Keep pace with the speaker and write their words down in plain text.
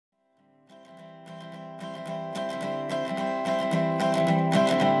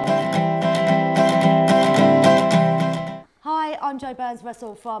I'm Jo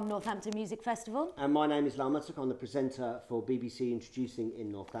Burns-Russell from Northampton Music Festival. And my name is Lam Mutuk. I'm the presenter for BBC Introducing in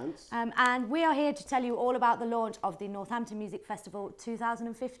Northampton. And we are here to tell you all about the launch of the Northampton Music Festival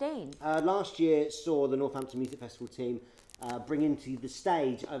 2015. Last year saw the Northampton Music Festival team bring into the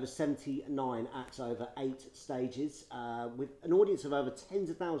stage over 79 acts over 8 stages with an audience of over tens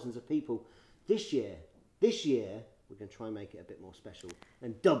of thousands of people. This year, we're going to try and make it a bit more special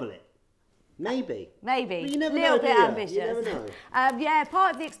and double it. Maybe. But you never know, bit ambitious. You never know. Yeah,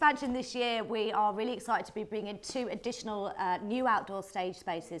 part of the expansion this year, we are really excited to be bringing 2 additional new outdoor stage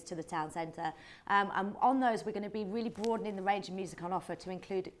spaces to the town centre. And on those, we're going to be really broadening the range of music on offer to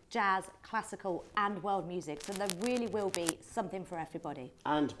include jazz, classical and world music. So there really will be something for everybody.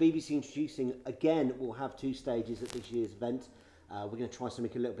 And BBC Introducing, again, will have 2 stages at this year's event. We're going to try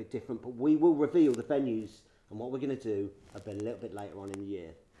something a little bit different, but we will reveal the venues and what we're going to do a little bit later on in the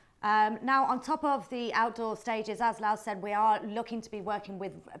year. Now, on top of the outdoor stages, as Lau said, we are looking to be working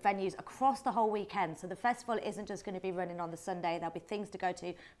with venues across the whole weekend. So the festival isn't just going to be running on the Sunday. There'll be things to go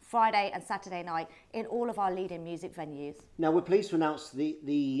to Friday and Saturday night in all of our leading music venues. Now, we're pleased to announce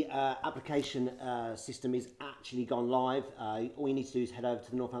the application system is actually gone live. All you need to do is head over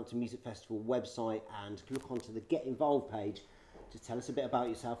to the Northampton Music Festival website and look onto the Get Involved page to tell us a bit about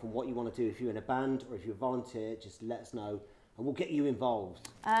yourself and what you want to do. If you're in a band or if you're a volunteer, just let us know. And we'll get you involved.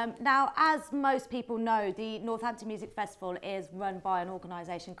 Now, as most people know, the Northampton Music Festival is run by an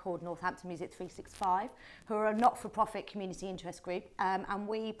organisation called Northampton Music 365, who are a not-for-profit community interest group, and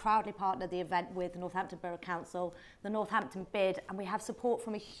we proudly partner the event with the Northampton Borough Council, the Northampton Bid, and we have support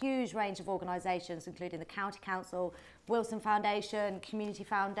from a huge range of organisations, including the County Council, Wilson Foundation, Community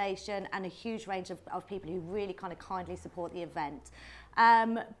Foundation, and a huge range of people who really kind of kindly support the event.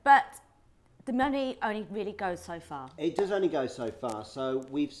 But the money only really goes so far. It does only go so far. So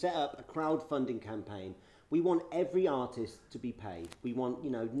we've set up a crowdfunding campaign. We want every artist to be paid. We want,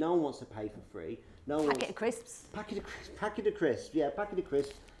 no one wants to pay for free. Packet of crisps. Packet of crisps, yeah, packet of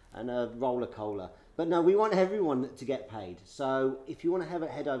crisps and a roll of cola. But no, we want everyone to get paid. So if you want to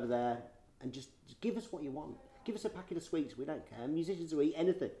head over there and just give us what you want. Give us a packet of sweets, we don't care. Musicians will eat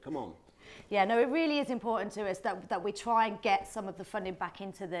anything, come on. Yeah, no, it really is important to us that we try and get some of the funding back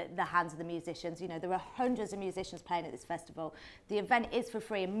into the hands of the musicians. There are hundreds of musicians playing at this festival. The event is for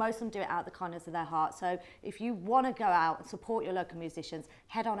free and most of them do it out of the kindness of their heart. So if you want to go out and support your local musicians,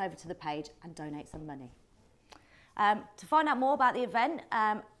 head on over to the page and donate some money. To find out more about the event,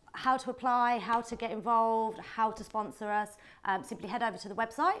 how to apply, how to get involved, how to sponsor us, simply head over to the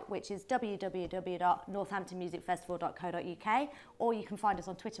website, which is www.northamptonmusicfestival.co.uk, or you can find us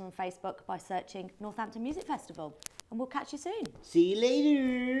on Twitter and Facebook by searching Northampton Music Festival. And we'll catch you soon. See you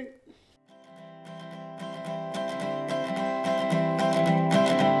later.